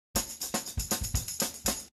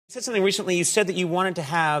You said something recently. You said that you wanted to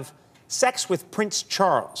have sex with Prince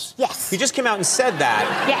Charles. Yes. You just came out and said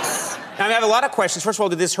that. Yes. Now, I have a lot of questions. First of all,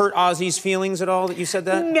 did this hurt Ozzy's feelings at all that you said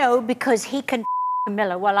that? No, because he can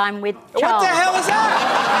Camilla while I'm with Charles. What the hell is that?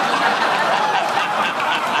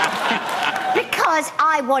 Because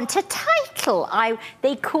I want a title.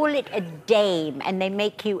 They call it a dame, and they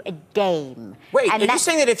make you a dame. Wait, and are you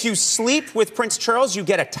saying that if you sleep with Prince Charles, you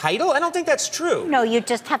get a title? I don't think that's true. No, you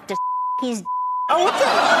just have to his Oh, what the...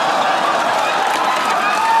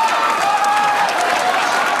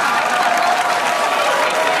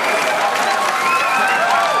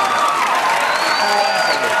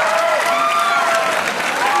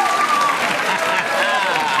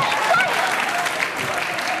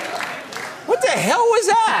 What the hell was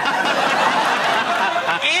that?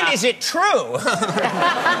 And is it true?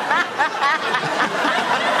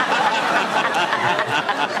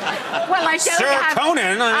 Well, I don't Sir have...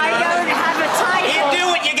 Conan, I don't have a title. You do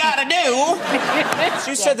what you gotta do. So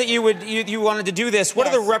you said that you wanted to do this. What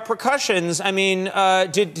are the repercussions? I mean,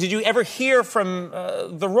 did you ever hear from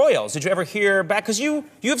the royals? Did you ever hear back? Because you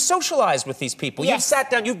have socialized with these people. Yes. You've sat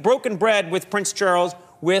down. You've broken bread with Prince Charles,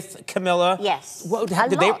 with Camilla. Yes. Well, a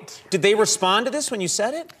lot. Did they respond to this when you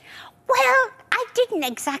said it? Well, I didn't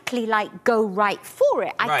exactly, go right for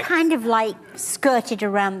it. I kind of, skirted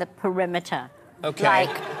around the perimeter. Okay.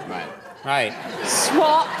 Right.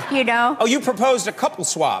 Swap, you know. Oh, you proposed a couple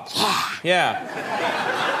swap. Yeah.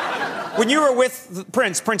 When you were with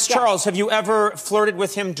Prince Charles, have you ever flirted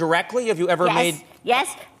with him directly? Have you ever made... Yes,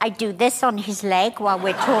 I do this on his leg while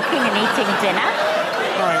we're talking and eating dinner.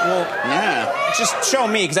 All right, well... Yeah. Just show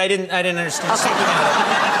me, because I didn't understand. Okay.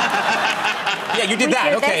 Yeah, you did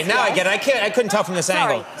that. Okay, now I get it. I couldn't tell from this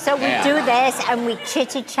angle. So we do this, and we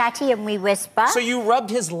chitty-chatty, and we whisper. So you rubbed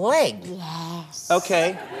his leg? Yes.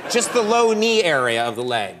 Okay. Just the low knee area of the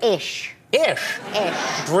leg? Ish.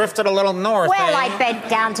 Drifted a little north. Well, I bent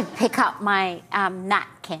down to pick up my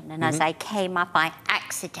napkin, and as I came up, I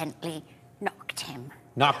accidentally knocked him.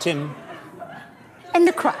 Knocked him? In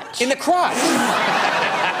the crotch. In the crotch?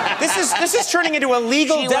 This is turning into a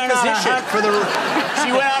legal deposition.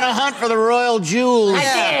 She went on a hunt for the royal jewels. I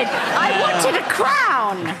did. I wanted a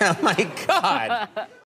crown. Oh, my God.